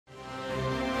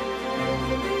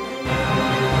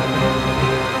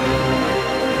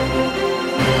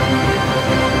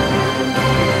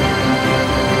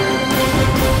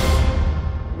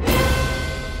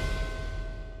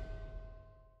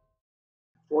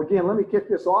Well, again, let me kick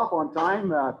this off on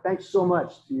time. Thanks so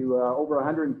much to over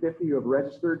 150 who have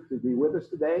registered to be with us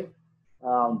today.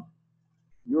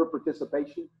 Your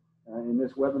participation in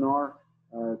this webinar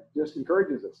just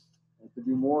encourages us to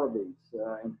do more of these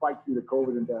and fight through the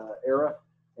COVID era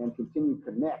and continue to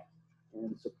connect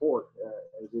and support,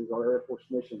 as is our Air Force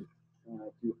mission,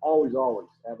 to always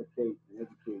advocate and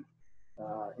educate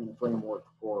in a framework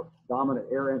for dominant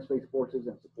air and space forces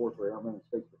and support for airmen and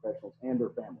space professionals and their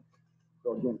families.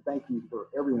 So again, thank you for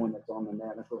everyone that's on the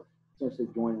net and for essentially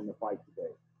joining the fight today.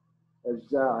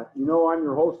 As you know, I'm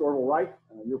your host, Orville Wright,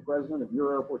 your president of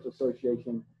your Air Force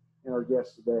Association, and our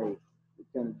guest today,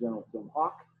 Lieutenant General Tim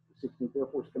Haugh, the 16th Air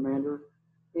Force Commander,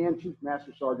 and Chief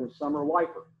Master Sergeant Summer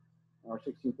Leifer, our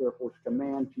 16th Air Force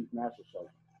Command Chief Master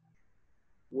Sergeant.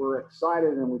 We're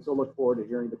excited and we so look forward to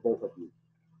hearing to both of you.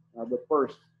 But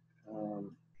first,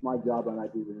 my job, and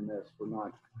I'd be remiss for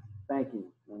not thanking,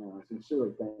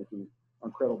 sincerely thanking our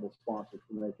incredible sponsors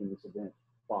for making this event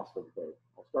possible today.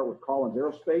 I'll start with Collins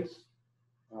Aerospace.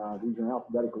 These are in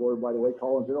alphabetical order, by the way.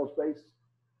 Collins Aerospace,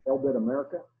 Elbit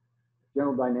America,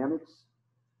 General Dynamics,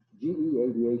 GE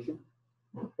Aviation,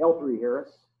 L3 Harris,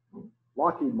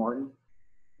 Lockheed Martin,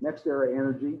 NextEra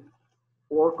Energy,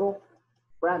 Oracle,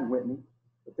 Pratt & Whitney,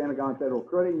 the Pentagon Federal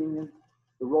Credit Union,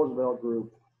 the Roosevelt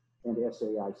Group, and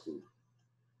SAIC.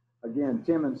 Again,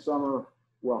 Tim and Summer,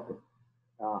 welcome.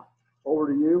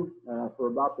 Over to you for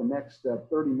about the next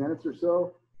 30 minutes or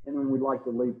so, and then we'd like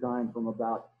to leave time from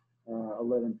about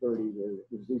 11:30,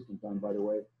 this is Eastern time, by the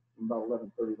way, from about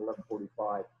 11:30 to 11:45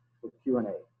 for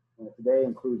Q&A. Today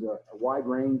includes a wide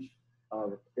range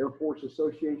of Air Force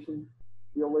Association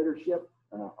field leadership,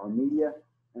 our media,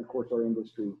 and of course our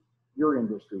industry, your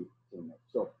industry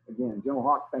teammates. So again, General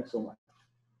Haugh, thanks so much.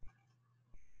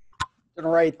 All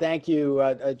right, thank you.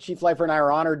 Chief Leifer and I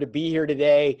are honored to be here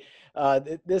today.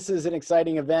 This is an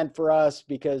exciting event for us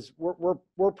because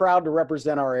we're proud to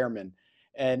represent our airmen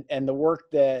and the work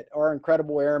that our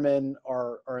incredible airmen,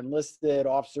 our enlisted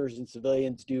officers and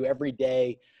civilians do every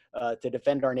day to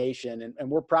defend our nation.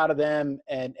 And we're proud of them,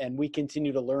 and we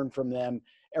continue to learn from them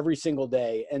every single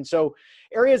day. And so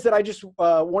areas that I just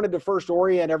wanted to first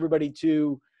orient everybody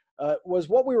to was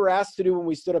what we were asked to do when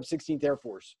we stood up 16th Air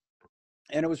Force.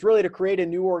 And it was really to create a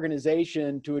new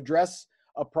organization to address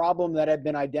a problem that had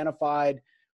been identified,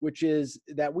 which is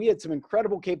that we had some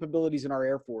incredible capabilities in our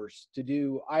Air Force to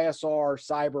do ISR,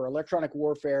 cyber, electronic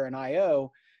warfare, and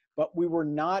IO, but we were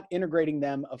not integrating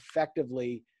them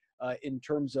effectively in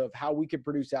terms of how we could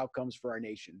produce outcomes for our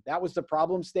nation. That was the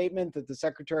problem statement that the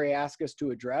Secretary asked us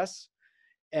to address.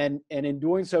 And in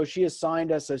doing so, she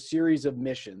assigned us a series of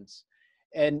missions.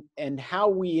 And how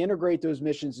we integrate those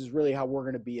missions is really how we're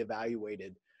going to be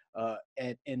evaluated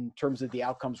in terms of the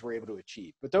outcomes we're able to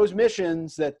achieve. But those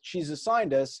missions that she's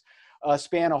assigned us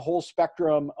span a whole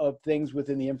spectrum of things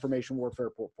within the information warfare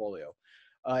portfolio.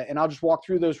 And I'll just walk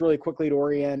through those really quickly to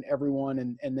orient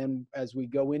everyone. And then as we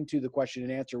go into the question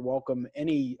and answer, welcome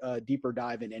any deeper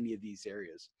dive in any of these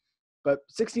areas. But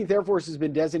 16th Air Force has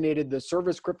been designated the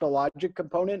service cryptologic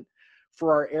component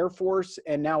for our Air Force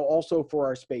and now also for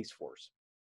our Space Force.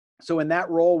 So in that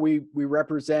role, we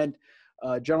represent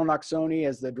General Naxoni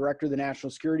as the Director of the National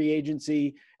Security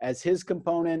Agency as his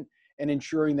component, and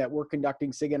ensuring that we're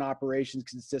conducting SIGINT operations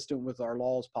consistent with our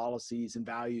laws, policies, and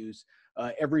values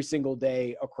every single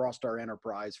day across our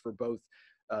enterprise for both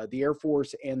the Air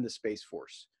Force and the Space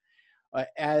Force.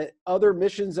 Other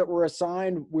missions that were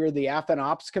assigned, we're the AFA and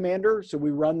Ops Commander, so we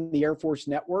run the Air Force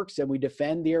networks and we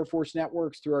defend the Air Force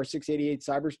networks through our 688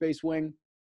 Cyberspace Wing,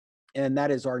 and that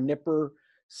is our NIPR,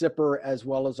 SIPR, as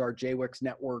well as our JWICS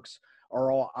networks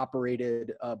are all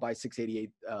operated by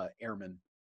 688 Airmen.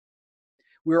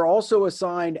 We are also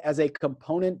assigned as a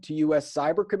component to U.S.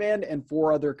 Cyber Command and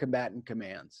 4 other combatant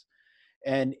commands.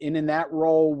 And in that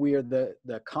role, we are the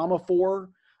COMAFOR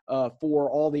for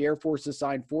all the Air Force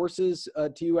assigned forces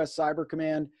to U.S. Cyber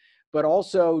Command, but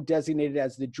also designated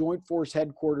as the Joint Force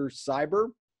Headquarters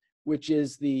Cyber, which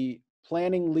is the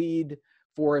planning lead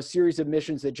for a series of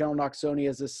missions that General Naxoni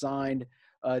has assigned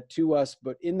to us.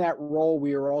 But in that role,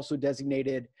 we are also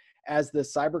designated as the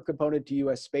cyber component to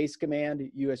U.S. Space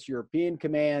Command, U.S. European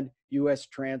Command, U.S.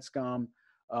 Transcom,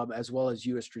 as well as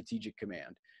U.S. Strategic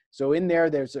Command. So in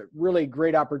there's a really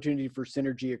great opportunity for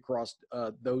synergy across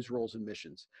those roles and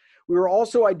missions. We were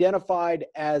also identified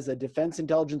as a Defense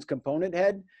Intelligence Component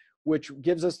Head, which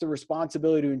gives us the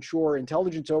responsibility to ensure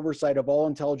intelligence oversight of all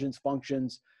intelligence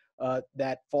functions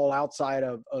that fall outside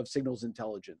of signals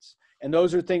intelligence. And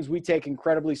those are things we take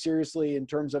incredibly seriously in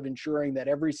terms of ensuring that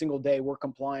every single day we're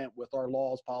compliant with our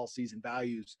laws, policies, and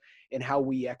values in how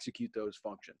we execute those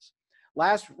functions.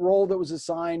 Last role that was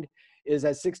assigned is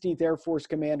as 16th Air Force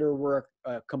Commander, we're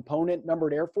a component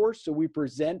numbered Air Force. So we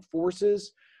present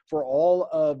forces for all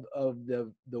of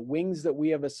the wings that we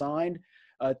have assigned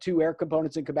to air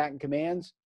components and combatant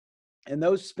commands. And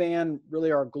those span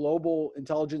really our global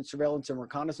intelligence, surveillance, and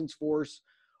reconnaissance force,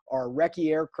 our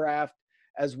recce aircraft,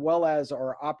 as well as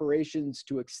our operations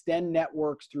to extend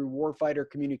networks through warfighter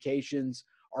communications,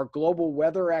 our global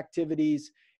weather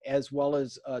activities, as well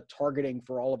as targeting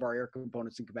for all of our air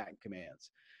components and combatant commands.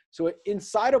 So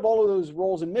inside of all of those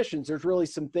roles and missions, there's really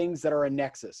some things that are a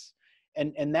nexus.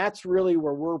 And that's really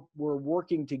where we're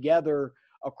working together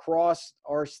across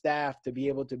our staff to be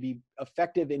able to be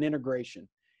effective in integration.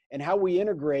 And how we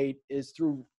integrate is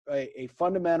through a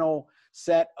fundamental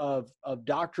set of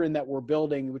doctrine that we're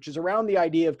building, which is around the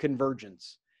idea of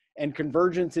convergence and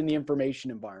convergence in the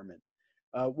information environment.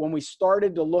 When we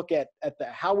started to look at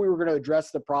how we were going to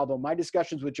address the problem, my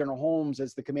discussions with General Holmes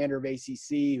as the commander of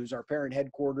ACC, who's our parent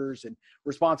headquarters and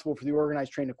responsible for the organize,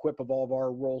 train, equip of all of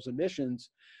our roles and missions,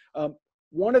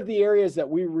 one of the areas that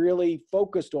we really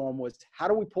focused on was how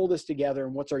do we pull this together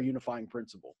and what's our unifying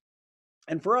principle?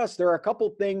 And for us, there are a couple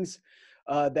things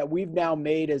that we've now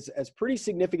made as pretty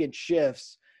significant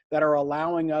shifts that are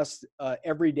allowing us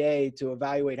every day to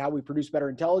evaluate how we produce better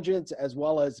intelligence, as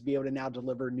well as be able to now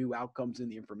deliver new outcomes in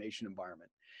the information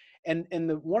environment. And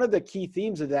one of the key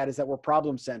themes of that is that we're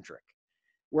problem-centric.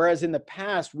 Whereas in the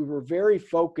past, we were very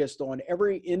focused on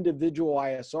every individual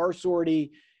ISR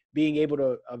sortie, being able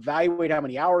to evaluate how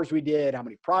many hours we did, how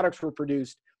many products were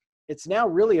produced. It's now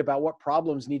really about what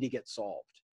problems need to get solved.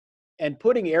 And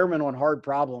putting airmen on hard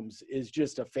problems is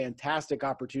just a fantastic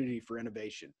opportunity for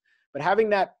innovation. But having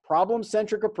that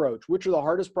problem-centric approach, which are the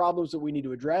hardest problems that we need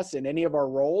to address in any of our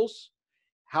roles,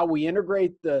 how we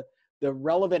integrate the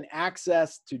relevant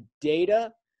access to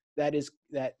data that is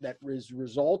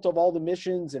result of all the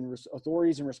missions and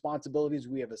authorities and responsibilities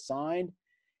we have assigned,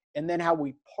 and then how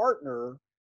we partner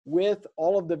with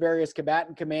all of the various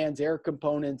combatant commands, air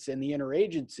components, and the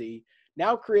interagency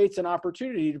now creates an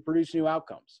opportunity to produce new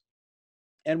outcomes.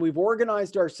 And we've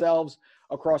organized ourselves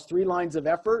across 3 lines of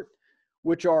effort,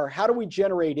 which are how do we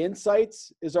generate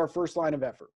insights is our first line of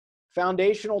effort.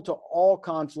 Foundational to all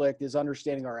conflict is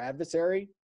understanding our adversary.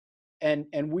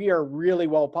 And we are really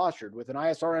well postured with an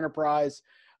ISR enterprise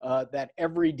that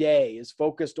every day is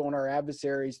focused on our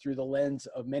adversaries through the lens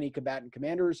of many combatant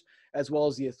commanders, as well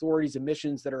as the authorities and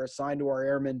missions that are assigned to our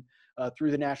airmen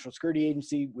through the National Security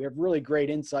Agency. We have really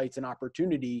great insights and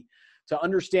opportunity to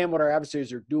understand what our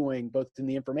adversaries are doing, both in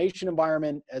the information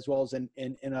environment as well as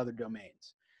in other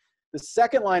domains. The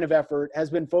second line of effort has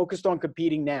been focused on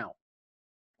competing now.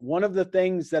 One of the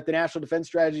things that the National Defense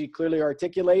Strategy clearly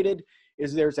articulated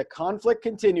is there's a conflict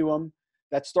continuum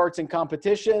that starts in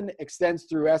competition, extends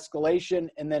through escalation,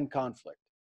 and then conflict.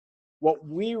 What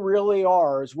we really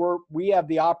are is we have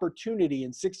the opportunity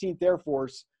in 16th Air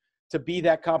Force to be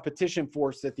that competition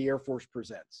force that the Air Force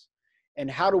presents.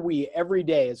 And how do we every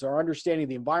day, as our understanding of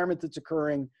the environment that's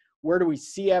occurring, where do we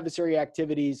see adversary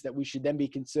activities that we should then be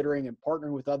considering and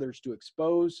partnering with others to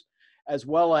expose, as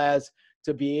well as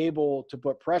to be able to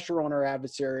put pressure on our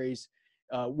adversaries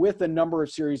with a number of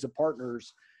series of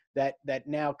partners that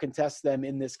now contest them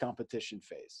in this competition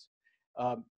phase.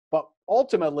 But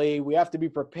ultimately, we have to be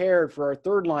prepared for our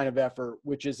third line of effort,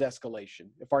 which is escalation.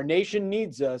 If our nation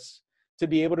needs us to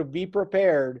be able to be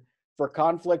prepared for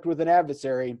conflict with an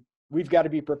adversary, we've got to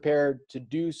be prepared to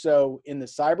do so in the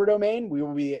cyber domain. We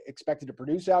will be expected to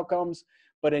produce outcomes,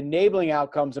 but enabling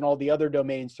outcomes in all the other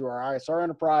domains through our ISR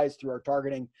enterprise, through our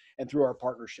targeting, and through our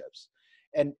partnerships.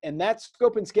 And that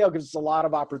scope and scale gives us a lot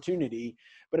of opportunity,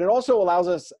 but it also allows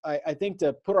us, I think,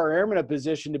 to put our airmen in a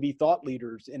position to be thought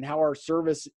leaders in how our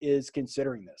service is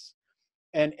considering this.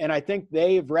 And I think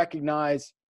they've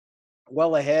recognized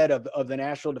well ahead of the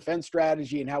National Defense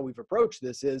Strategy and how we've approached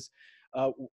this is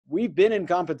we've been in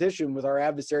competition with our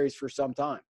adversaries for some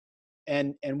time.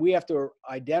 And we have to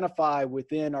identify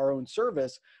within our own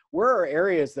service where are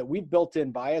areas that we've built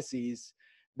in biases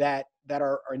that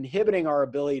are inhibiting our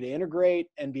ability to integrate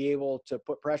and be able to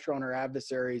put pressure on our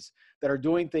adversaries that are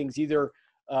doing things either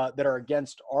that are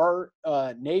against our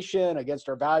nation, against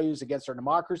our values, against our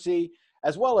democracy,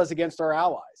 as well as against our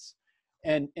allies.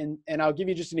 And I'll give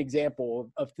you just an example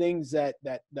of things that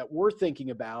we're thinking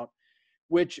about,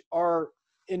 which are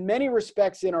in many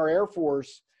respects in our Air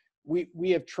Force, we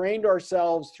have trained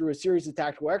ourselves through a series of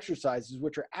tactical exercises,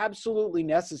 which are absolutely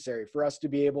necessary for us to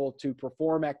be able to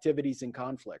perform activities in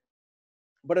conflict.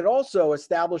 But it also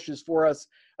establishes for us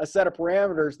a set of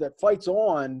parameters that fights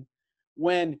on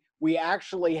when we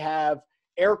actually have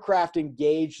aircraft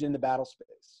engaged in the battle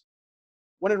space.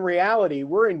 when in reality,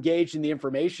 we're engaged in the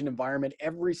information environment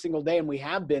every single day, and we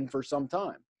have been for some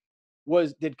time.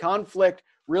 Did conflict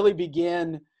really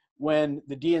begin when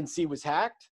the DNC was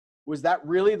hacked? Was that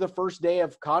really the first day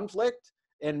of conflict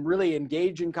and really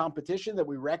engage in competition that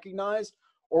we recognized?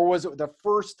 Or was it the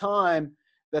first time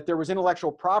that there was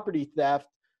intellectual property theft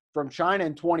from China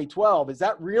in 2012? Is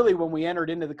that really when we entered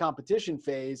into the competition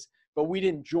phase, but we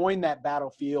didn't join that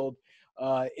battlefield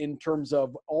in terms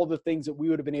of all the things that we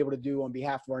would have been able to do on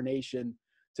behalf of our nation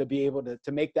to be able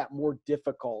to make that more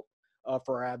difficult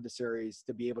for our adversaries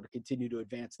to be able to continue to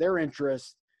advance their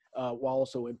interests while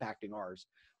also impacting ours?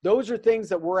 Those are things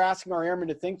that we're asking our airmen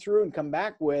to think through and come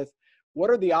back with. What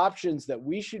are the options that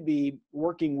we should be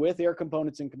working with air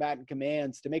components and combatant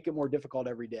commands to make it more difficult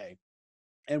every day?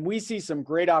 And we see some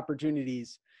great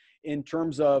opportunities in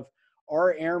terms of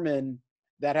our airmen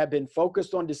that have been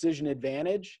focused on decision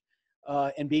advantage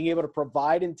and being able to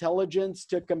provide intelligence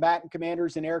to combatant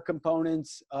commanders and air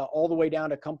components all the way down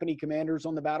to company commanders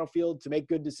on the battlefield to make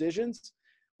good decisions.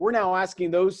 We're now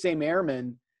asking those same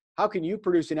airmen, how can you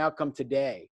produce an outcome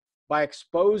today by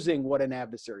exposing what an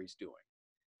adversary is doing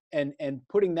and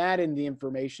putting that in the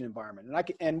information environment?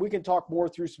 And we can talk more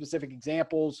through specific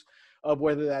examples of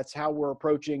whether that's how we're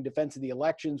approaching defense of the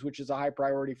elections, which is a high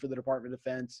priority for the Department of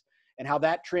Defense, and how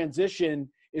that transition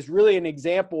is really an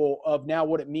example of now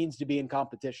what it means to be in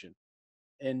competition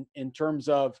in terms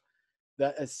of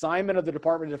the assignment of the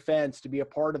Department of Defense to be a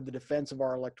part of the defense of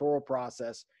our electoral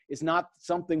process is not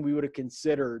something we would have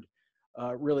considered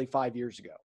really 5 years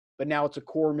ago. But now it's a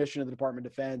core mission of the Department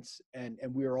of Defense, and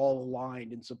we are all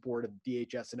aligned in support of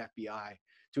DHS and FBI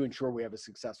to ensure we have a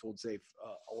successful and safe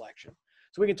election.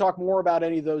 So we can talk more about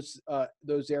any of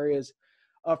those areas.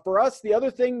 For us, the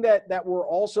other thing that we're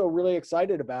also really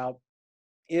excited about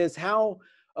is how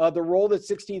the role that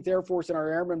 16th Air Force and our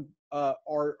airmen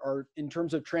are in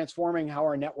terms of transforming how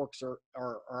our networks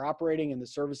are operating and the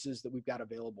services that we've got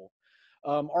available.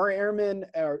 Our airmen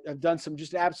have done some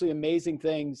just absolutely amazing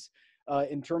things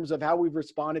in terms of how we've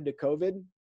responded to COVID.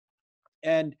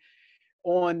 And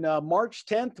on March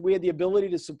 10th, we had the ability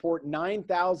to support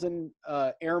 9,000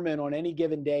 airmen on any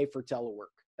given day for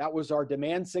telework. That was our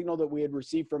demand signal that we had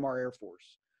received from our Air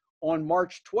Force. On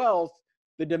March 12th,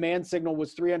 the demand signal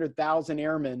was 300,000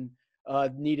 airmen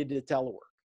needed to telework.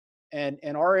 And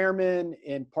our airmen,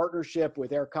 in partnership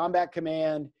with Air Combat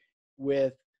Command,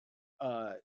 with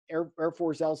Air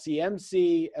Force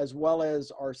LCMC, as well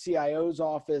as our CIO's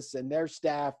office and their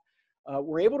staff,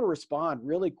 were able to respond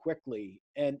really quickly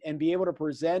and be able to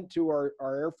present to our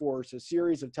Air Force a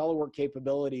series of telework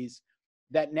capabilities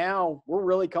that now we're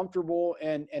really comfortable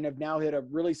and have now hit a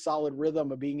really solid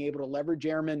rhythm of being able to leverage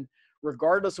airmen,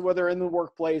 regardless of whether they're in the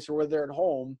workplace or whether they're at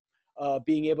home,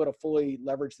 being able to fully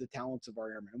leverage the talents of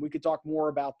our airmen. And we could talk more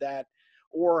about that,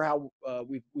 or how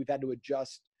we've had to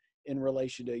adjust in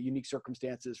relation to unique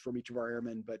circumstances from each of our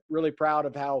airmen, but really proud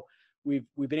of how we've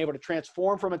been able to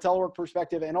transform from a telework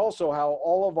perspective, and also how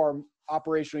all of our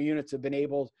operational units have been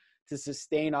able to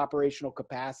sustain operational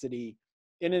capacity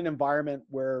in an environment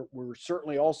where we're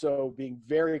certainly also being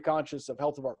very conscious of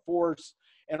health of our force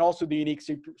and also the unique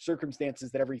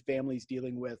circumstances that every family is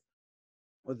dealing with,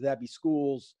 whether that be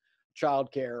schools,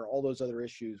 childcare, all those other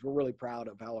issues. We're really proud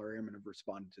of how our airmen have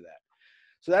responded to that.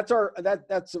 So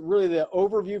that's really the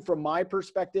overview from my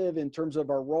perspective in terms of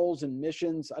our roles and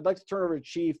missions. I'd like to turn over to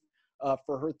Chief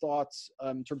for her thoughts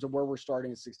in terms of where we're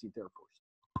starting at 16th Air Force.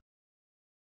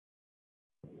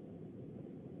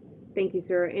 Thank you,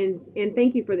 sir. And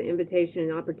thank you for the invitation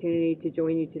and opportunity to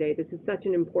join you today. This is such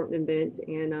an important event,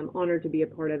 and I'm honored to be a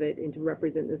part of it and to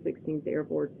represent the 16th Air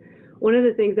Force. One of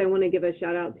the things I want to give a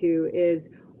shout out to is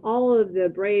all of the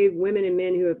brave women and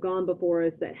men who have gone before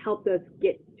us that helped us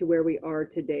get to where we are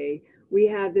today. We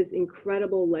have this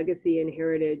incredible legacy and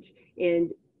heritage,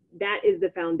 and that is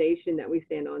the foundation that we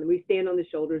stand on. We stand on the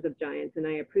shoulders of giants, and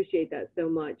I appreciate that so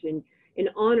much. And in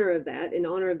honor of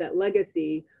that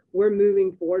legacy, we're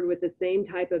moving forward with the same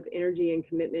type of energy and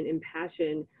commitment and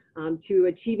passion to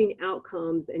achieving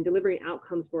outcomes and delivering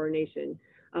outcomes for our nation.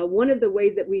 One of the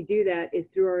ways that we do that is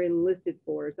through our enlisted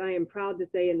force. I am proud to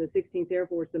say in the 16th Air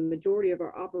Force, the majority of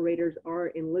our operators are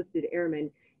enlisted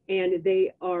airmen, and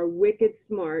they are wicked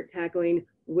smart tackling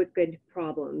wicked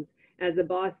problems. As the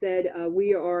boss said,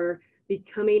 we are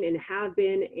becoming and have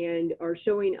been and are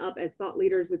showing up as thought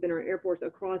leaders within our Air Force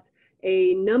across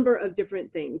a number of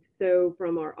different things. So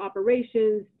from our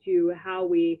operations to how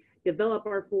we develop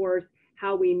our force,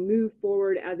 how we move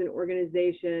forward as an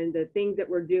organization, the things that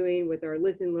we're doing with our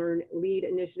Listen, Learn, Lead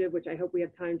initiative, which I hope we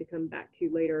have time to come back to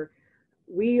later.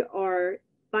 We are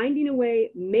finding a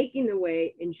way, making the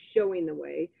way, and showing the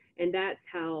way. And that's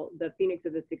how the Phoenix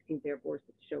of the 16th Air Force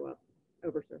show up.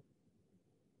 Over, sir.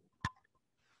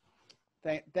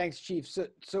 Thanks, Chief.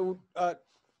 So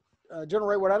General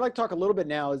Wright, what I'd like to talk a little bit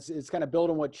now is kind of build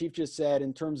on what Chief just said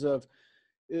in terms of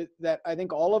that I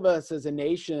think all of us as a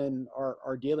nation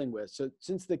are dealing with. So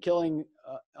since the killing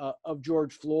of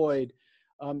George Floyd,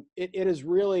 it has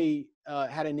really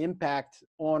had an impact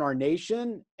on our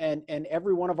nation and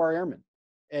every one of our airmen.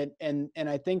 And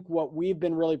I think what we've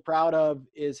been really proud of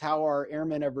is how our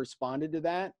airmen have responded to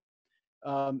that,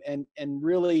 and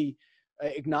really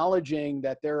acknowledging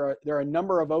that there are a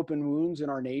number of open wounds in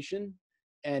our nation,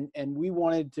 and we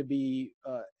wanted to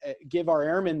give our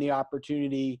airmen the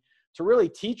opportunity to really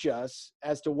teach us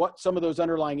as to what some of those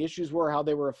underlying issues were, how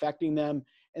they were affecting them,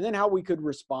 and then how we could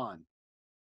respond.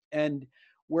 And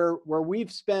where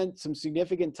we've spent some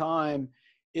significant time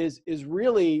is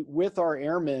really with our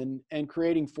airmen and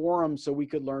creating forums so we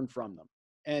could learn from them.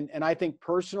 And I think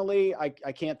personally, I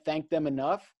can't thank them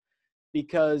enough,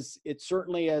 because it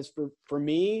certainly has, for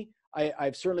me,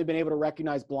 I've certainly been able to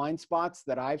recognize blind spots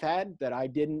that I've had that I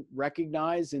didn't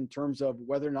recognize in terms of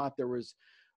whether or not there was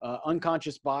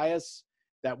unconscious bias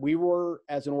that we were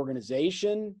as an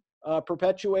organization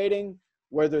perpetuating,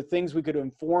 whether things we could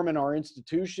inform in our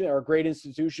institution, our great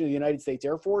institution of the United States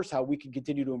Air Force, how we can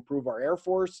continue to improve our Air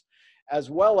Force, as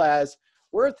well as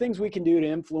where are things we can do to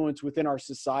influence within our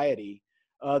society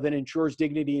that ensures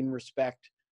dignity and respect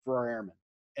for our airmen.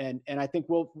 And I think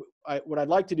what I'd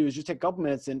like to do is just take a couple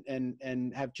minutes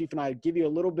and have Chief and I give you a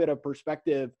little bit of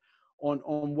perspective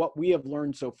on what we have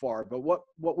learned so far. But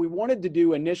what we wanted to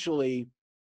do initially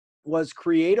was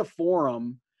create a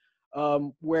forum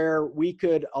where we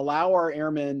could allow our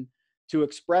airmen to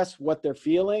express what they're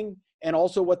feeling and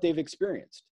also what they've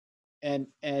experienced.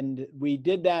 And we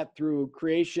did that through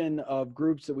creation of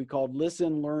groups that we called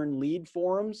Listen, Learn, Lead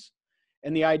forums.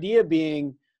 And the idea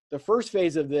being, the first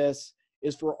phase of this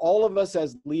is for all of us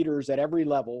as leaders at every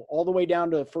level, all the way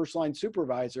down to the first line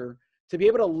supervisor, to be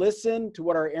able to listen to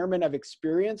what our airmen have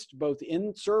experienced, both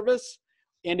in service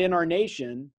and in our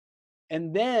nation.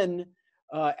 And then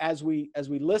as we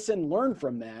listen, learn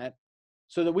from that,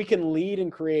 so that we can lead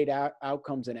and create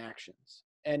outcomes and actions.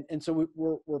 And so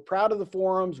we're proud of the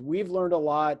forums. We've learned a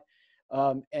lot.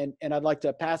 And I'd like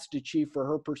to pass to Chief for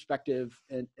her perspective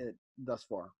thus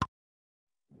far.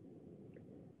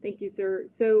 Thank you, sir.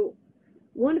 So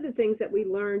one of the things that we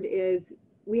learned is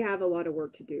we have a lot of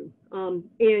work to do.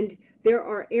 And there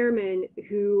are airmen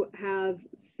who have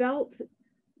felt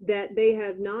that they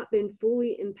have not been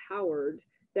fully empowered,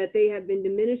 that they have been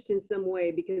diminished in some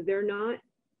way because they're not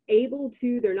able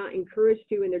to, they're not encouraged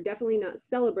to, and they're definitely not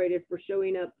celebrated for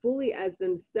showing up fully as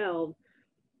themselves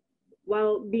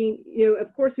while being,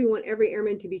 of course, we want every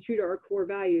airman to be true to our core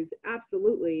values.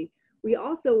 Absolutely. We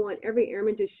also want every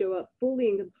airman to show up fully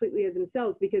and completely as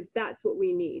themselves, because that's what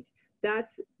we need. That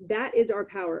is our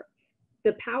power.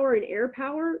 The power in air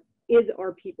power is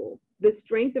our people. The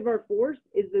strength of our force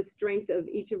is the strength of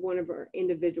each of one of our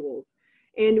individuals.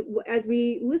 And as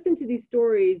we listen to these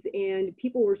stories, and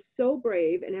people were so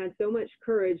brave and had so much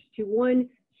courage to, one,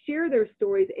 share their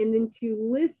stories, and then to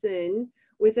listen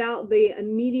without the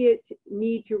immediate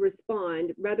need to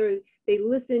respond. Rather, they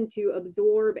listen to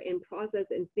absorb and process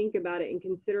and think about it and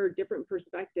consider different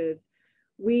perspectives.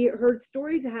 We heard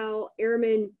stories how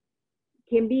airmen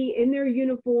can be in their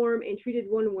uniform and treated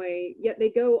one way, yet they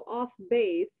go off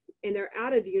base and they're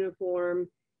out of uniform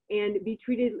and be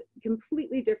treated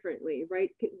completely differently, right?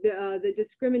 The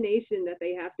discrimination that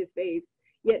they have to face,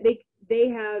 yet they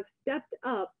have stepped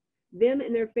up, them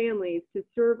and their families, to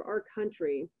serve our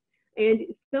country. And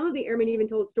some of the airmen even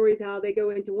told stories how they go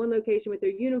into one location with their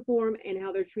uniform and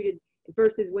how they're treated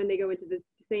versus when they go into the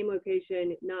same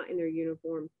location not in their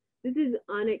uniform. This is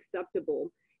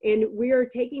unacceptable. And we are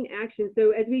taking action.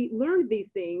 So as we learned these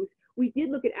things, we did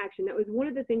look at action. That was one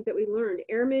of the things that we learned.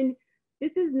 Airmen,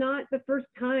 this is not the first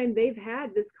time they've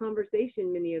had this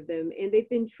conversation, many of them, and they've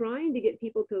been trying to get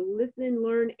people to listen,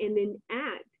 learn, and then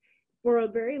act for a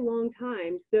very long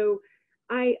time. So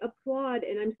I applaud,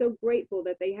 and I'm so grateful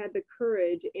that they had the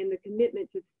courage and the commitment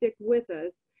to stick with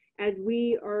us as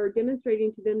we are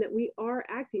demonstrating to them that we are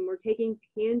acting. We're taking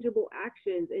tangible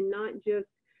actions and not just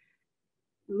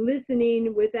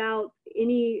listening without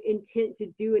any intent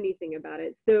to do anything about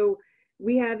it. So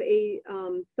we have a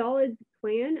solid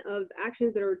plan of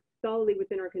actions that are solidly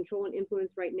within our control and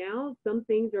influence right now. Some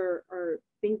things are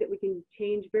things that we can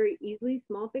change very easily,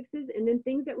 small fixes, and then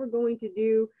things that we're going to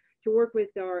do to work with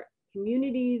our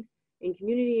communities and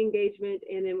community engagement,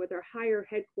 and then with our higher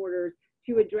headquarters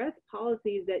to address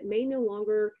policies that may no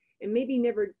longer, and maybe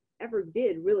never ever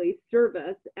did really serve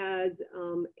us as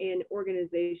an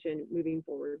organization moving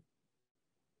forward.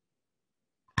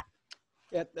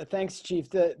 Yeah, thanks, Chief.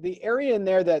 The area in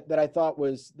there that I thought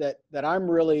was that I'm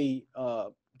really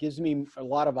gives me a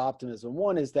lot of optimism.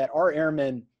 One is that our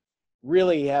airmen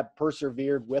really have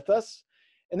persevered with us.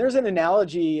 And there's an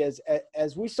analogy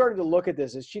as we started to look at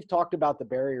this, as Chief talked about the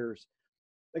barriers.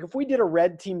 Like if we did a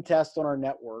red team test on our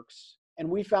networks and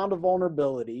we found a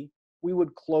vulnerability, we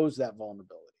would close that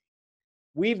vulnerability.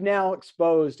 We've now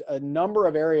exposed a number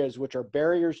of areas which are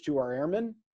barriers to our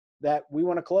airmen that we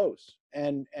want to close.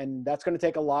 And that's going to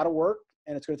take a lot of work,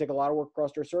 and it's going to take a lot of work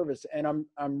across our service. And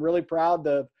I'm really proud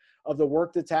of the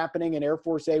work that's happening in Air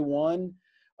Force A1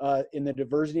 in the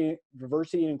diversity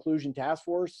and inclusion task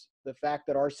force. The fact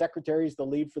that our secretary is the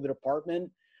lead for the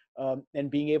department, and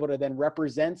being able to then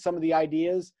represent some of the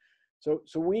ideas. So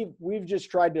we've just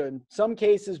tried to, in some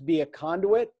cases, be a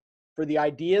conduit for the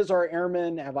ideas our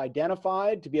airmen have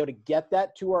identified to be able to get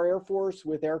that to our Air Force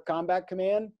with Air Combat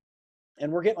Command.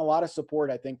 And we're getting a lot of support,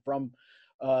 I think, from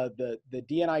the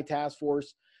DNI task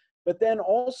force. But then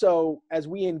also, as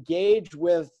we engage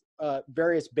with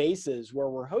various bases where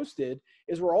we're hosted,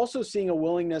 is we're also seeing a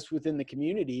willingness within the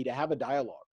community to have a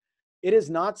dialogue. It is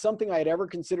not something I had ever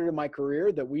considered in my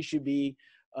career that we should be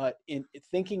in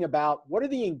thinking about what are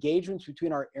the engagements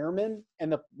between our airmen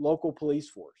and the local police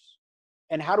force,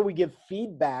 and how do we give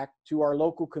feedback to our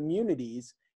local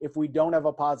communities if we don't have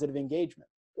a positive engagement,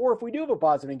 or if we do have a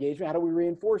positive engagement, how do we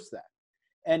reinforce that?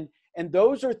 And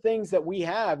those are things that we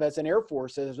have as an Air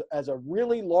Force, as a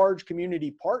really large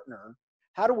community partner.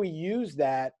 How do we use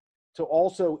that to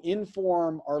also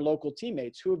inform our local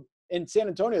teammates who in San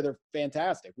Antonio, they're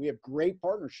fantastic. We have great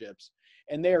partnerships,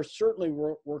 and they are certainly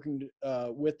working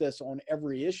with us on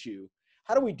every issue.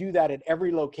 How do we do that at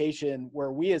every location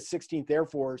where we as 16th Air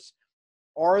Force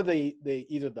are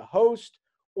either the host,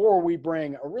 or we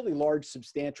bring a really large,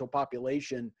 substantial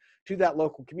population to that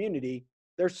local community?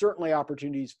 There's certainly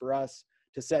opportunities for us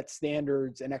to set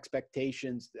standards and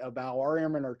expectations about how our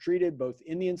airmen are treated, both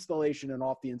in the installation and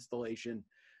off the installation,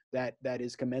 that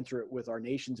is commensurate with our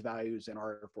nation's values and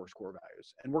our Air Force core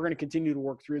values. And we're going to continue to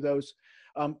work through those,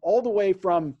 all the way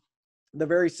from the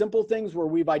very simple things where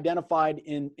we've identified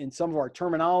in some of our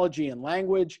terminology and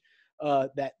language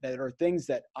that are things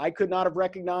that I could not have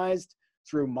recognized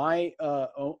through my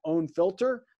own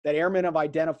filter, that airmen have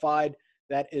identified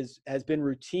that has been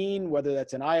routine, whether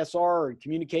that's an ISR or in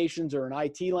communications or an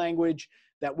IT language,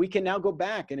 that we can now go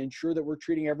back and ensure that we're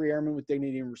treating every airman with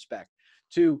dignity and respect.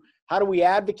 To how do we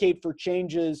advocate for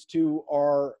changes to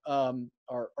our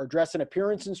dress and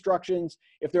appearance instructions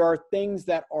if there are things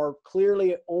that are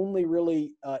clearly only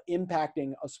really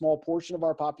impacting a small portion of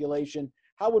our population?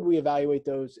 How would we evaluate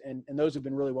those? And those have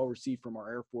been really well received from our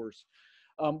Air Force.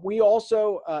 We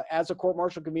also, as a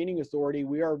court-martial convening authority,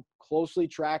 we are closely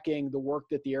tracking the work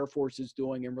that the Air Force is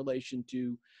doing in relation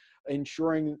to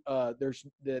ensuring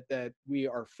that we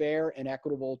are fair and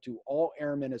equitable to all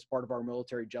airmen as part of our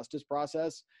military justice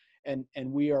process. And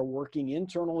we are working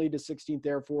internally to 16th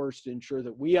Air Force to ensure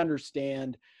that we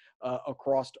understand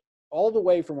across all the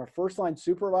way from our first-line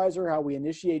supervisor, how we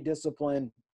initiate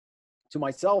discipline, to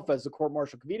myself as the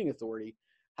court-martial convening authority,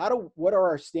 what are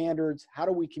our standards? How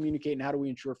do we communicate, and how do we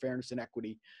ensure fairness and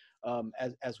equity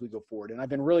as we go forward? And I've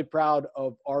been really proud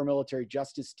of our military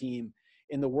justice team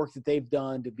in the work that they've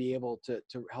done to be able to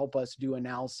help us do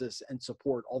analysis and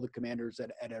support all the commanders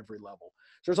at every level.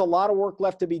 So there's a lot of work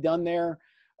left to be done there,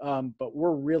 but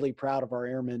we're really proud of our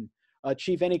airmen.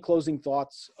 Chief, any closing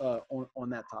thoughts on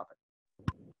that topic?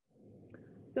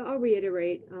 So I'll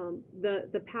reiterate,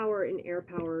 the power in air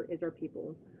power is our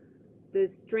people. The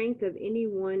strength of any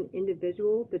one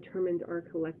individual determines our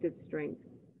collective strength.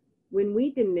 When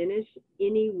we diminish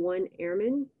any one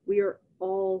airman, we are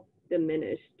all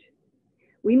diminished.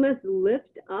 We must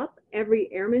lift up every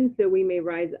airman so we may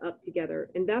rise up together.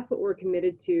 And that's what we're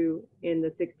committed to in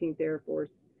the 16th Air Force.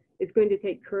 It's going to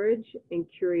take courage and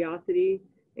curiosity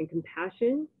and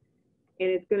compassion, and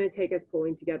it's going to take us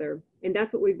pulling together. And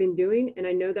that's what we've been doing, and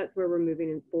I know that's where we're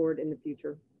moving forward in the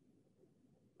future.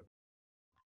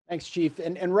 Thanks, Chief.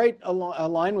 And right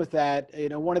aligned with that,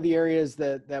 one of the areas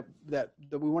that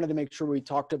we wanted to make sure we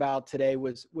talked about today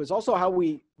was also how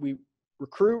we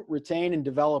recruit, retain, and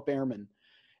develop airmen.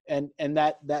 And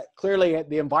that clearly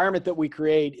the environment that we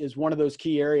create is one of those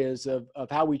key areas of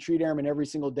how we treat airmen every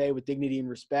single day with dignity and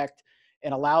respect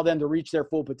and allow them to reach their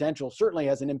full potential certainly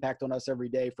has an impact on us every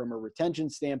day from a retention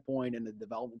standpoint and a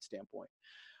development standpoint.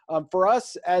 For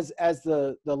us, as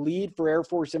the lead for Air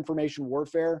Force information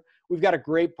warfare, we've got a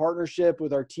great partnership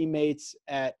with our teammates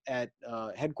at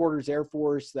Headquarters Air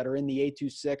Force that are in the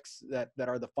A26 that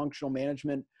are the functional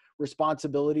management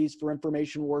responsibilities for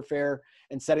information warfare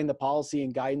and setting the policy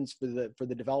and guidance for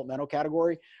the developmental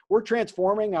category. We're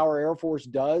transforming how our Air Force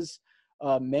does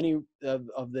many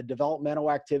of the developmental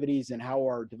activities and how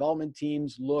our development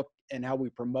teams look and how we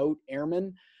promote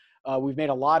airmen. We've made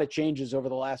a lot of changes over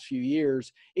the last few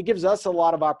years. It gives us a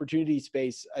lot of opportunity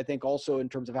space, I think, also in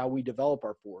terms of how we develop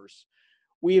our force.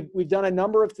 We've done a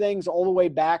number of things all the way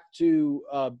back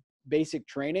to basic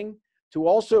training to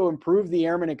also improve the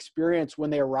airman experience when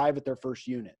they arrive at their first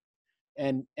unit.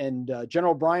 And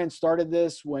General Bryan started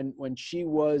this when she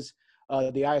was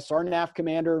the ISR NAF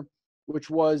commander, which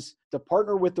was to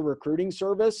partner with the recruiting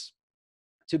service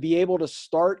to be able to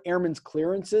start airmen's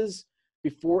clearances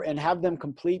before and have them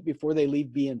complete before they leave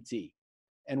BMT.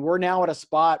 And we're now at a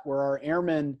spot where our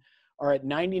airmen are at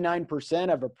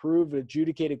 99% of approved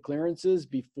adjudicated clearances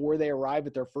before they arrive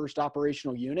at their first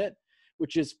operational unit,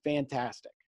 which is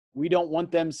fantastic. We don't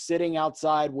want them sitting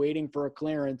outside waiting for a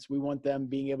clearance. We want them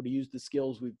being able to use the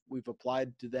skills we've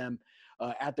applied to them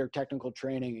at their technical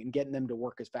training and getting them to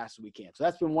work as fast as we can. So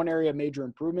that's been one area of major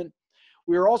improvement.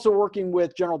 We are also working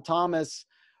with General Thomas,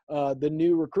 the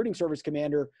new recruiting service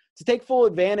commander, to take full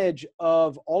advantage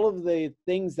of all of the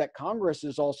things that Congress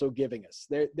is also giving us.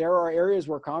 There are areas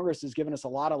where Congress has given us a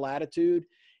lot of latitude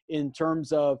in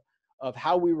terms of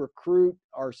how we recruit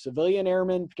our civilian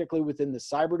airmen, particularly within the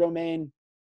cyber domain.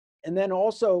 And then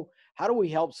also, how do we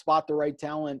help spot the right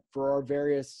talent for our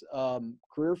various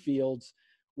career fields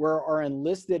where our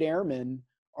enlisted airmen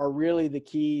are really the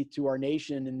key to our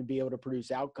nation and to be able to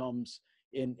produce outcomes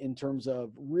in terms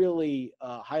of really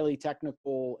highly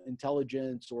technical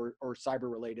intelligence or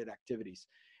cyber-related activities.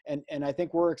 And I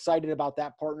think we're excited about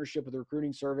that partnership with the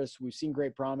recruiting service. We've seen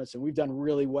great promise, and we've done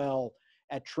really well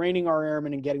at training our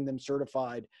airmen and getting them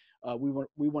certified. We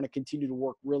want to continue to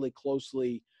work really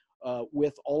closely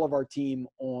with all of our team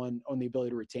on the ability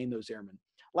to retain those airmen.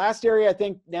 Last area, I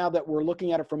think, now that we're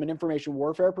looking at it from an information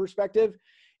warfare perspective,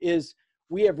 is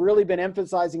we have really been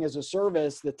emphasizing as a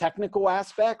service the technical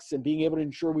aspects and being able to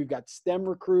ensure we've got STEM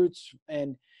recruits.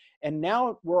 And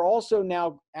now we're also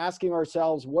now asking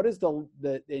ourselves, what is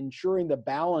the ensuring the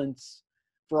balance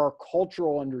for our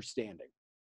cultural understanding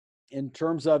in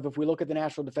terms of, if we look at the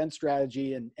national defense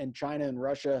strategy and China and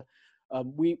Russia,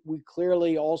 we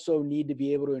clearly also need to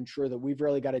be able to ensure that we've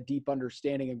really got a deep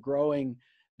understanding and growing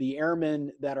the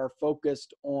airmen that are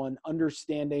focused on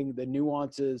understanding the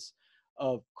nuances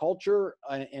of culture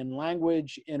and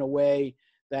language in a way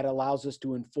that allows us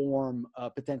to inform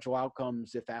potential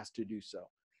outcomes if asked to do so.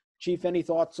 Chief, any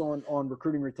thoughts on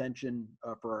recruiting retention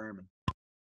for our airmen?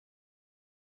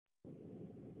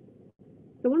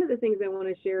 So one of the things I want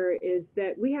to share is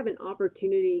that we have an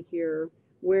opportunity here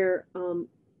where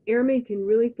airmen can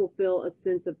really fulfill a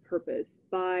sense of purpose.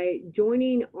 By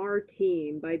joining our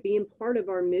team, by being part of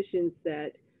our mission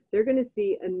set, they're going to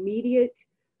see immediate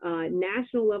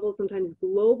national level, sometimes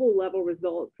global level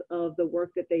results of the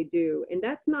work that they do. And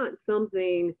that's not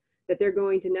something that they're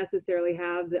going to necessarily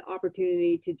have the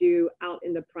opportunity to do out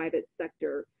in the private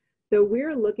sector. So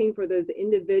we're looking for those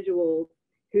individuals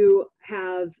who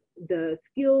have the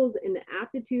skills and the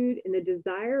aptitude and the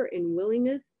desire and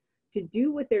willingness to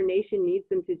do what their nation needs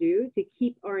them to do to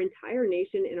keep our entire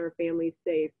nation and our families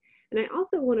safe. And I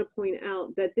also want to point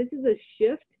out that this is a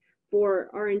shift for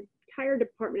our entire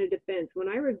Department of Defense. When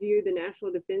I review the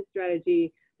National Defense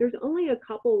Strategy, there's only a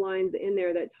couple lines in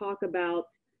there that talk about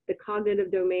the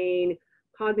cognitive domain,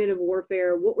 cognitive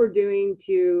warfare, what we're doing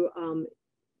to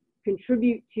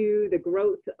contribute to the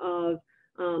growth of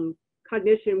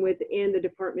cognition within the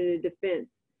Department of Defense.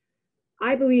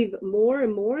 I believe more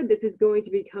and more this is going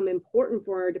to become important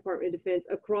for our Department of Defense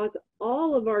across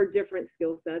all of our different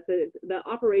skill sets, the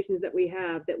operations that we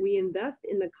have, that we invest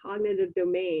in the cognitive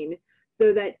domain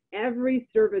so that every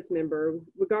service member,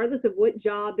 regardless of what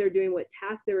job they're doing, what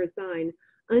task they're assigned,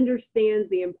 understands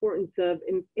the importance of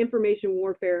information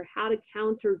warfare, how to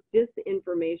counter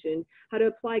disinformation, how to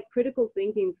apply critical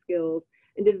thinking skills,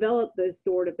 and develop the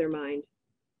sword of their mind.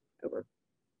 Over.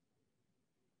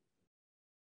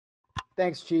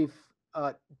 Thanks, Chief.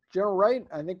 General Wright,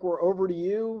 I think we're over to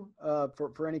you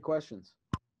for any questions.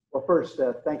 Well, first,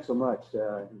 thanks so much.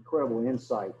 Incredible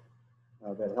insight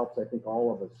that helps, I think,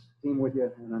 all of us team with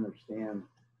you and understand and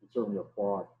certainly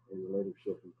applaud your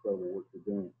leadership, incredible work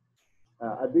you're doing.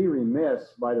 I'd be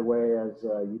remiss, by the way, as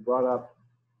you brought up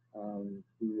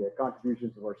the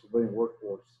contributions of our civilian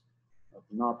workforce,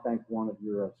 to not thank one of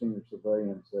your senior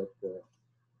civilians that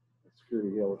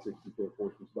Security Hill at 16th Air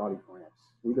Force's Dottie France.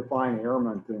 We define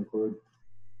airmen to include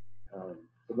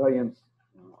civilians,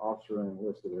 officer and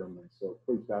enlisted airmen. So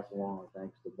please pass along our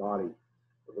thanks to Dottie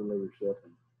for her leadership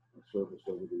and service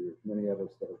over the years. Many of us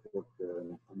that have worked there,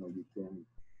 and I know you can,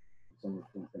 some of us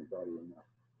can't thank Dottie enough.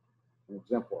 An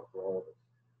exemplar for all of us.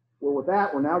 Well, with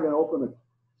that, we're now going to open the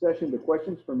session to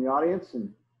questions from the audience.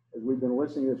 And as we've been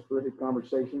listening to this terrific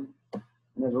conversation,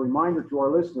 and as a reminder to our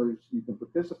listeners, you can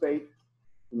participate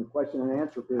in the question and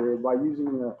answer period by using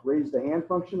the raise the hand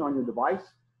function on your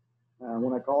device.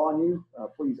 When I call on you,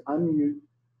 please unmute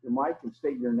your mic and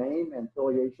state your name and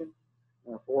affiliation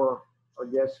for our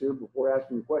guests here before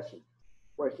asking your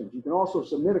questions. You can also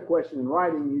submit a question in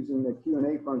writing using the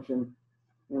Q&A function.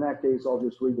 In that case, I'll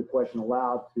just read the question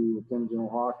aloud to Lieutenant General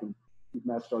Haugh and Chief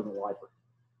Master Sergeant Leifer.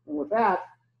 And with that,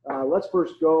 let's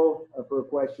first go for a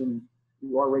question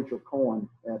to our Rachel Cohen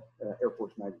at Air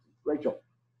Force Magazine. Rachel.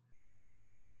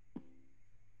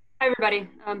 Hi, everybody.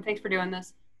 Thanks for doing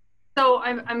this. So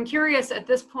I'm curious at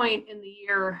this point in the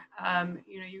year,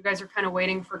 you guys are kind of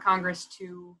waiting for Congress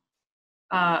to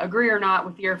agree or not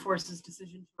with the Air Force's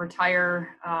decision to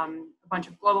retire a bunch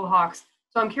of Global Hawks.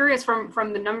 So I'm curious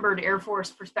from the numbered Air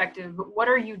Force perspective, what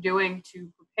are you doing to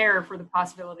prepare for the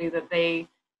possibility that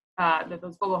that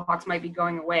those Global Hawks might be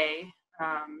going away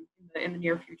in the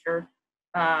near future?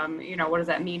 What does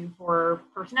that mean for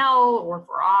personnel or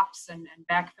for ops and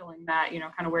backfilling that,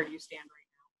 kind of where do you stand right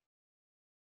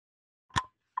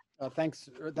now?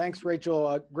 Thanks,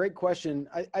 Rachel. Great question.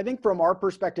 I think from our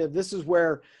perspective, this is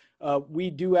where we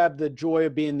do have the joy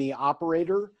of being the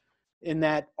operator, in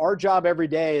that our job every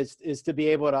day is to be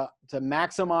able to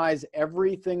maximize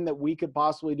everything that we could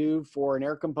possibly do for an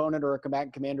air component or a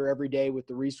combatant commander every day with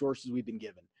the resources we've been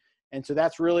given. And so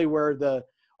that's really where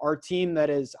our team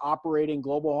that is operating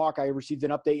Global Hawk, I received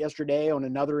an update yesterday on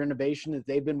another innovation that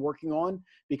they've been working on,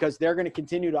 because they're going to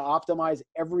continue to optimize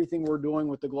everything we're doing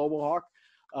with the Global Hawk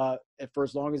for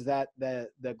as long as the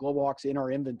Global Hawk's in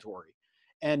our inventory.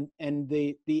 And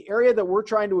the area that we're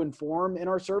trying to inform in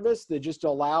our service, that just to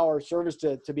allow our service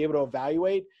to be able to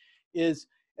evaluate, is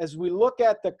as we look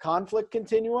at the conflict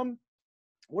continuum,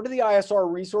 what are the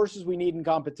ISR resources we need in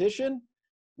competition?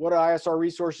 What ISR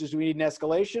resources do we need in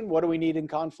escalation? What do we need in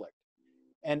conflict?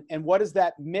 And what is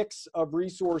that mix of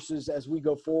resources as we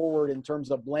go forward in terms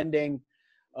of blending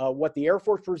what the Air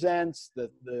Force presents,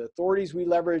 the authorities we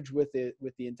leverage with the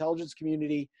intelligence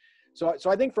community? So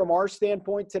I think from our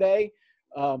standpoint today,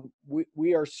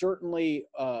 we are certainly,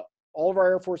 all of our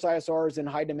Air Force ISR is in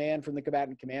high demand from the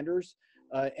combatant commanders.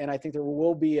 And I think there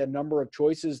will be a number of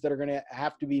choices that are going to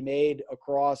have to be made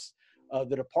across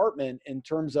the department in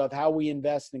terms of how we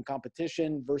invest in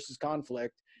competition versus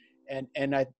conflict. And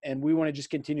we want to just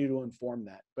continue to inform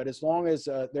that. But as long as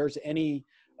there's any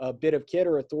bit of kit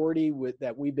or authority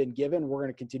that we've been given, we're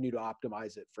going to continue to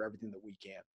optimize it for everything that we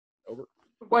can. Over.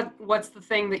 What's the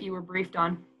thing that you were briefed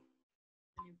on?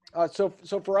 So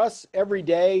for us, every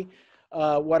day,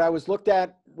 what I was looked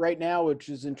at right now, which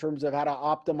is in terms of how to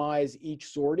optimize each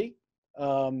sortie.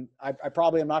 I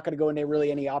probably am not going to go into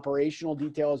really any operational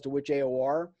detail as to which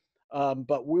AOR,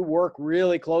 but we work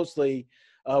really closely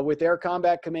with Air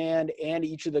Combat Command and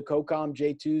each of the COCOM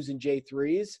J2s and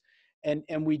J3s.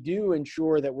 And we do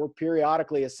ensure that we're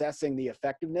periodically assessing the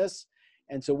effectiveness.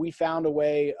 And so we found a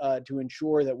way to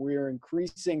ensure that we're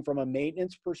increasing from a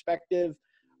maintenance perspective,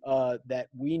 that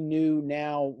we knew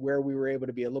now where we were able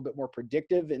to be a little bit more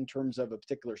predictive in terms of a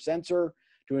particular sensor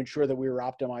to ensure that we were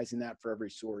optimizing that for every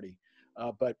sortie.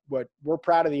 But what we're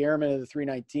proud of the Airmen of the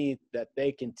 319th, that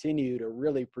they continue to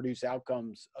really produce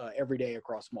outcomes every day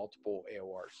across multiple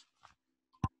AORs.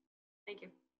 Thank you.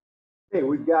 Hey,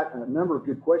 we've got a number of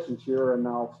good questions here, and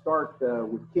I'll start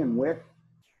with Ken Wick.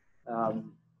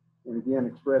 And again,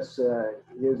 express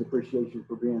his appreciation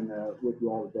for being with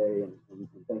you all today, and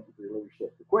thank you for your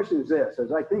leadership. The question is this: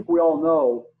 as I think we all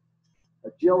know,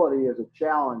 agility is a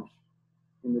challenge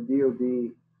in the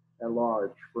DoD at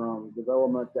large, from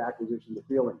development to acquisition to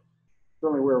fielding.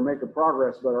 Certainly we are making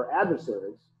progress, but our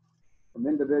adversaries, from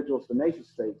individuals to nation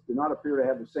states, do not appear to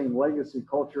have the same legacy,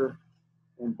 culture,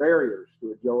 and barriers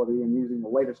to agility in using the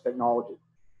latest technology.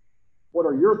 What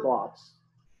are your thoughts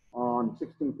on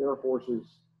 16th Air Force's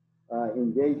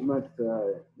engagement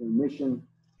in mission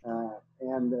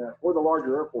and for the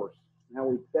larger Air Force, and how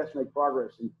we best make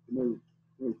progress and move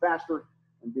faster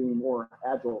and being more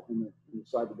agile in the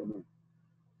cyber domain?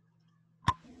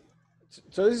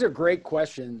 So these are great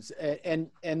questions, and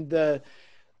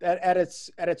at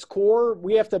its core,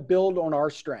 we have to build on our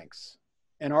strengths,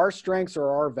 and our strengths are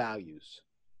our values,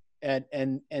 and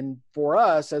for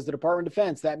us as the Department of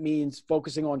Defense, that means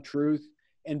focusing on truth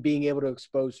and being able to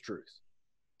expose truth.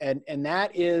 And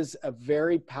that is a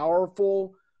very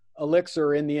powerful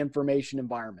elixir in the information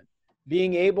environment.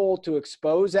 Being able to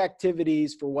expose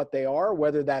activities for what they are,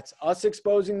 whether that's us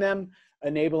exposing them,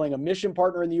 enabling a mission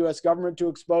partner in the U.S. government to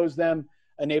expose them,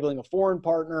 enabling a foreign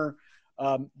partner,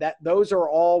 that those are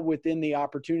all within the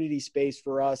opportunity space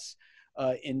for us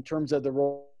in terms of the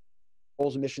roles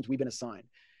and missions we've been assigned.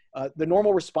 The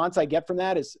normal response I get from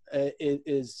that is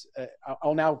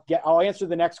I'll answer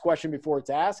the next question before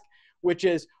it's asked, which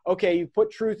is, okay, you put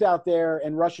truth out there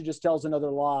and Russia just tells another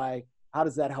lie. How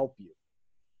does that help you?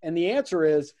 And the answer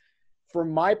is, from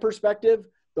my perspective,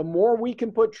 the more we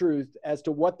can put truth as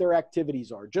to what their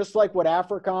activities are, just like what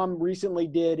AFRICOM recently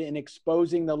did in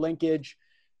exposing the linkage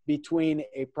between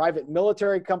a private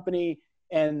military company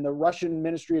and the Russian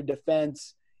Ministry of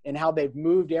Defense and how they've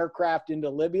moved aircraft into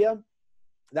Libya.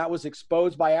 That was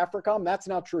exposed by AFRICOM. That's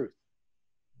now truth.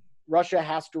 Russia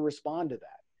has to respond to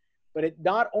that. But it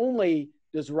not only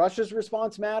does Russia's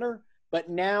response matter, but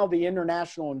now the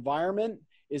international environment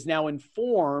is now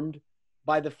informed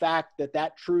by the fact that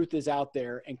that truth is out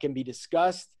there and can be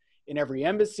discussed in every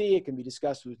embassy. It can be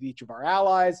discussed with each of our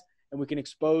allies, and we can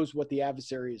expose what the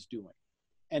adversary is doing.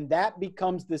 And that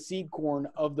becomes the seed corn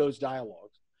of those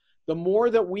dialogues. The more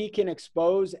that we can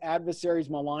expose adversaries'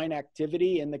 malign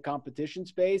activity in the competition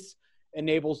space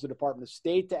enables the Department of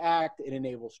State to act. It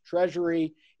enables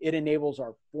Treasury. It enables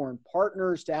our foreign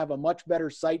partners to have a much better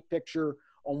sight picture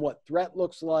on what threat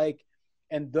looks like.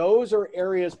 And those are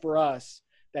areas for us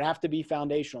that have to be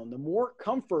foundational. And the more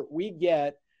comfort we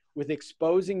get with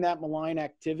exposing that malign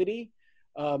activity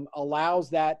allows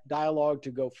that dialogue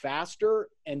to go faster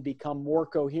and become more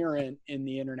coherent in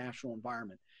the international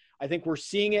environment. I think we're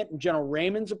seeing it in General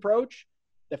Raymond's approach,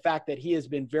 the fact that he has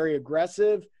been very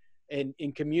aggressive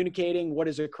in communicating what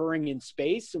is occurring in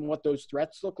space and what those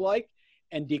threats look like,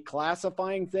 and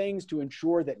declassifying things to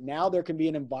ensure that now there can be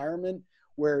an environment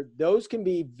where those can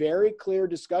be very clear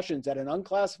discussions at an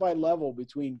unclassified level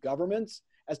between governments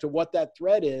as to what that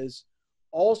threat is.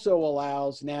 Also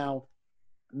allows now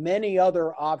many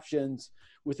other options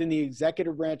within the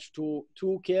executive branch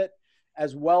toolkit,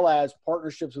 as well as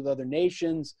partnerships with other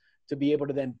nations to be able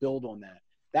to then build on that.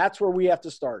 That's where we have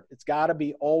to start. It's got to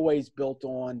be always built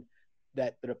on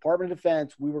that the Department of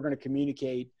Defense, we were going to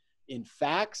communicate in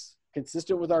facts,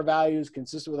 consistent with our values,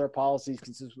 consistent with our policies,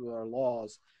 consistent with our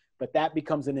laws, but that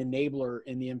becomes an enabler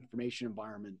in the information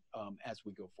environment as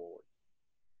we go forward.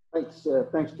 Thanks,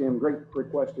 thanks, Tim.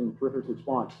 Great question, terrific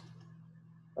response.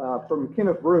 From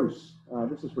Kenneth Bruce,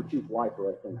 this is for Chief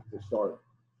Leifer, I think, to start.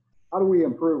 How do we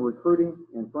improve recruiting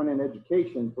and front-end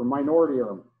education for minority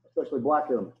airmen, especially Black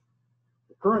airmen?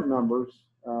 The current numbers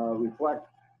reflect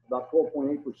about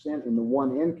 12.8% in the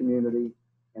 1N community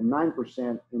and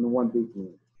 9% in the 1B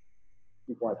community.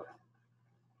 Chief Leifer.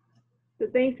 So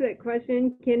thanks for that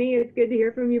question, Kenny. It's good to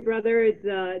hear from you, brother.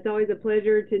 It's always a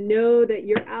pleasure to know that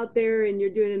you're out there and you're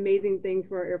doing amazing things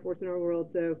for our Air Force and our world.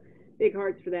 So big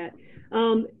hearts for that.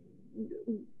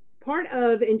 Part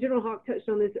of, and General Haugh touched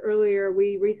on this earlier,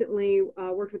 we recently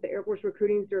worked with the Air Force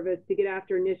Recruiting Service to get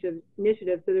after initiatives.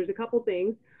 So there's a couple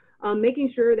things.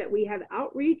 Making sure that we have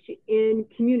outreach in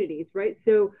communities, right?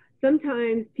 So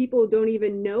sometimes people don't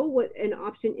even know what an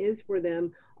option is for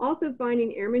them. Also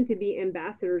finding airmen to be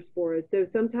ambassadors for us. So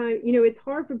sometimes, you know, it's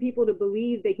hard for people to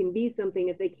believe they can be something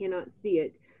if they cannot see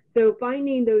it. So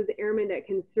finding those airmen that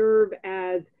can serve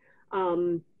as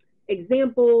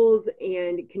examples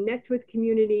and connect with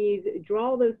communities,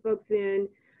 draw those folks in.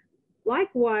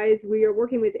 Likewise, we are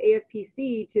working with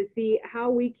AFPC to see how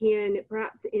we can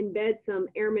perhaps embed some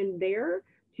airmen there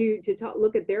to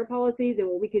look at their policies and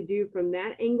what we could do from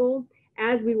that angle.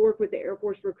 As we work with the Air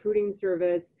Force Recruiting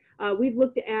Service, we've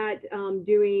looked at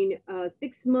doing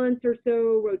 6 months or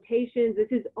so rotations.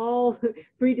 This is all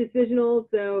pre-decisional,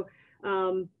 so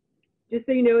just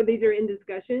so you know, these are in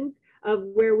discussions of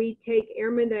where we take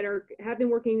airmen that have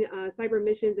been working cyber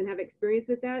missions and have experience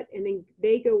with that, and then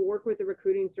they go work with the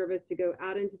recruiting service to go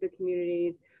out into the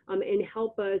communities and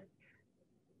help us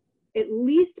at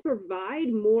least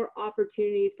provide more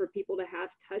opportunities for people to have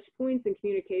touch points and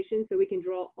communication so we can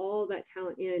draw all that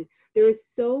talent in. There is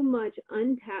so much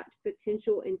untapped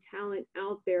potential and talent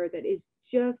out there that is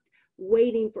just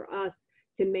waiting for us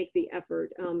to make the effort.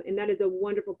 And that is a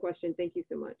wonderful question. Thank you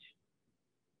so much.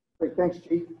 Great, thanks,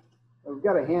 Chief. We've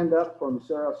got a hand up from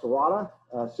Sarah Serrata.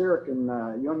 Sarah, can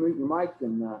you unmute your mic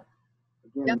and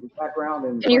again, Yep. your background?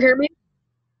 And can you hear me?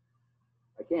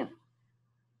 I can.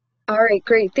 All right,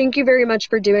 great. Thank you very much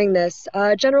for doing this.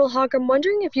 General Haugh, I'm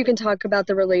wondering if you can talk about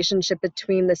the relationship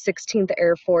between the 16th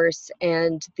Air Force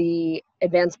and the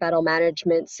Advanced Battle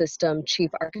Management System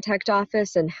Chief Architect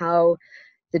Office and how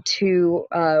the two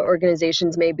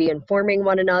organizations may be informing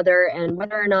one another, and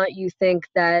whether or not you think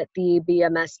that the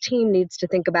BMS team needs to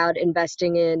think about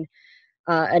investing in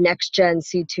a next-gen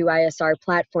C2 ISR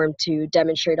platform to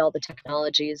demonstrate all the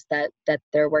technologies that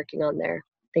they're working on there.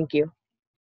 Thank you.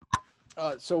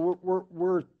 So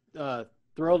we're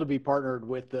thrilled to be partnered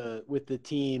with the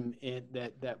team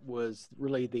that was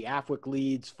really the AFWIC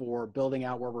leads for building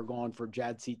out where we're going for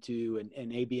JADC2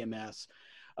 and ABMS.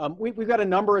 We've got a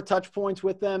number of touch points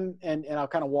with them, and I'll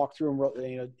kind of walk through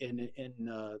them in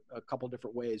a couple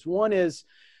different ways. One is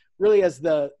really as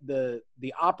the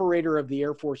operator of the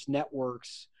Air Force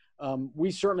networks,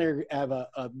 we certainly have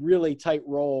a really tight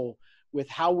role with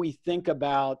how we think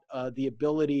about the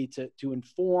ability to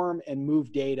inform and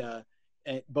move data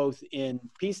both in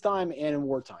peacetime and in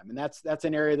wartime. And that's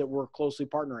an area that we're closely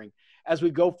partnering. As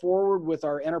we go forward with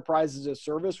our enterprise as a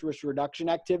service risk reduction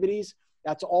activities,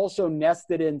 that's also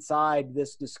nested inside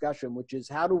this discussion, which is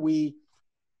how do we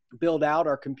build out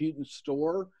our compute and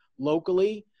store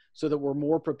locally so that we're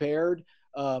more prepared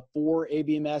for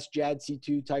ABMS,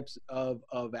 JADC2 types of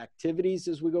activities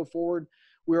as we go forward.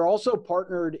 We're also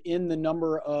partnered in the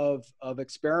number of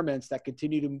experiments that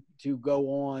continue to go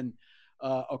on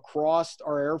across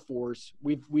our Air Force.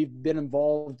 We've been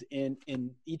involved in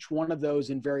each one of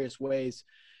those in various ways.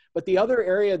 But the other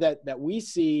area that we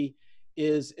see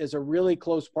is a really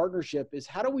close partnership is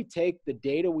how do we take the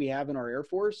data we have in our Air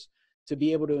Force to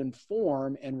be able to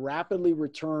inform and rapidly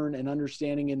return an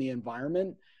understanding in the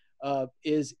environment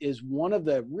is one of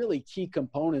the really key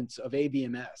components of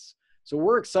ABMS. So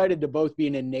we're excited to both be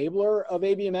an enabler of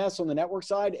ABMS on the network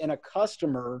side and a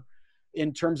customer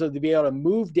in terms of to be able to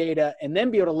move data and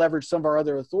then be able to leverage some of our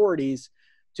other authorities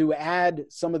to add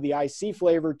some of the IC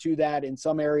flavor to that in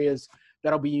some areas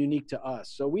that'll be unique to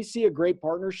us. So we see a great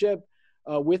partnership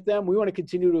with them. We want to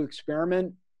continue to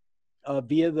experiment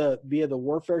via the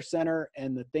Warfare Center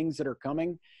and the things that are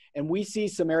coming. And we see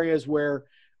some areas where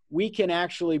we can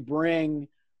actually bring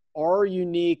our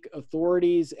unique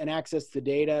authorities and access to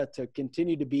data to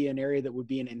continue to be an area that would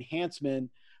be an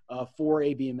enhancement for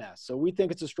ABMS. So we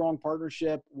think it's a strong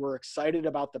partnership. We're excited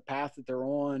about the path that they're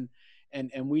on.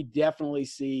 And we definitely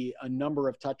see a number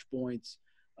of touch points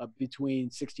between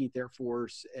 16th Air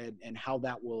Force and how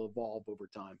that will evolve over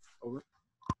time. Over.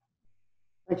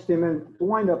 Thanks, Tim. And to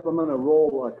wind up, I'm going to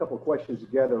roll a couple of questions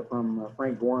together from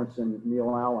Frank Gorence and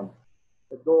Neil Allen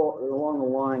that go along the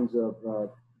lines of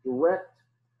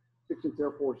 16th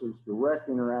Air Force's direct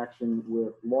interaction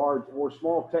with large or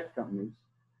small tech companies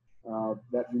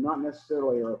that do not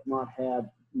necessarily or have not had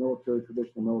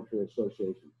traditional military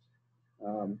associations.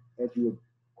 As you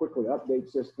quickly update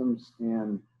systems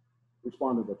and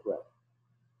respond to the threat.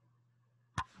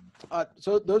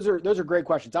 So those are great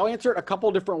questions. I'll answer it a couple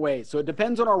different ways. So it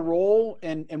depends on our role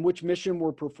and which mission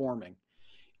we're performing.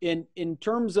 In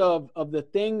terms of the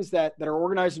things that are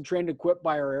organized and trained and equipped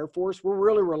by our Air Force, we're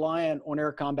really reliant on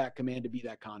Air Combat Command to be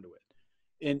that conduit.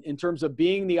 In terms of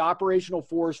being the operational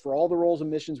force for all the roles and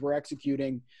missions we're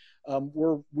executing,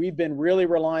 we've been really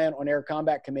reliant on Air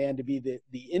Combat Command to be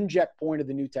the inject point of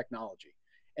the new technology.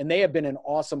 And they have been an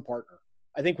awesome partner.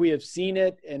 I think we have seen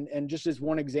it, and just as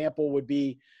one example would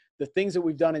be the things that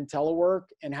we've done in telework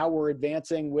and how we're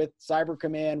advancing with Cyber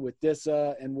Command, with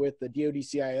DISA, and with the DoD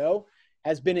CIO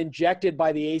has been injected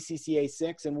by the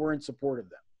ACCA6, and we're in support of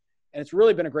them. And it's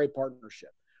really been a great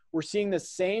partnership. We're seeing the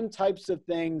same types of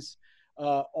things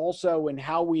also in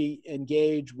how we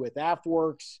engage with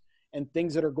AFWorks and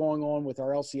things that are going on with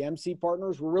our LCMC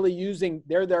partners. We're really using,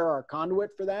 they're our conduit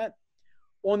for that.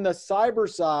 On the cyber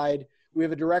side, we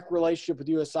have a direct relationship with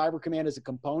US Cyber Command as a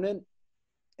component.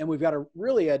 And we've got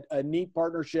a neat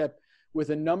partnership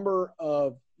with a number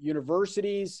of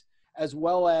universities, as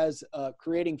well as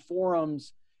creating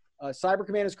forums. Cyber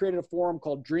Command has created a forum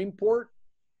called Dreamport,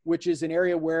 which is an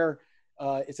area where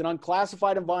it's an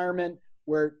unclassified environment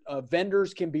where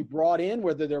vendors can be brought in,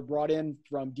 whether they're brought in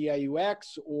from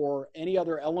DIUX or any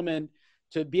other element,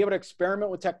 to be able to experiment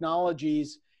with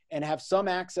technologies and have some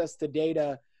access to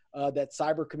data that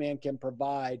Cyber Command can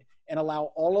provide and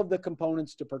allow all of the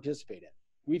components to participate in.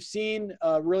 We've seen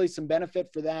really some benefit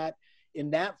for that. In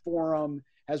that forum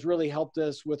has really helped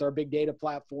us with our big data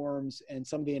platforms and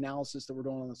some of the analysis that we're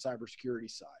doing on the cybersecurity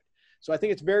side. So I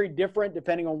think it's very different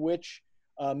depending on which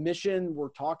mission we're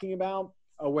talking about,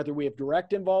 whether we have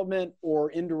direct involvement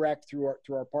or indirect through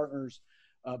our partners.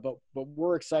 But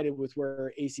we're excited with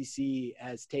where ACC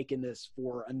has taken this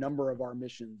for a number of our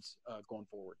missions going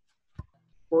forward.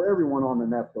 For everyone on the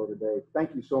net though today,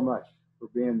 thank you so much for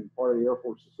being part of the Air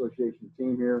Force Association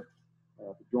team here,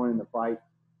 for joining the fight.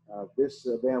 This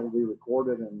event will be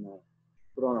recorded and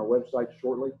put on our website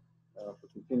shortly for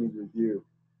continued review.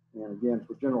 And again,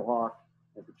 for General Haugh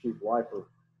and for Chief Leifer,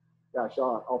 gosh,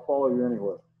 I'll follow you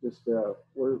anywhere. Just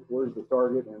where's the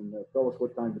target, and tell us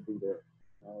what time to be there.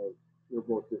 You're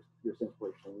both just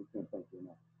inspirational. We can't thank you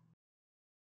enough.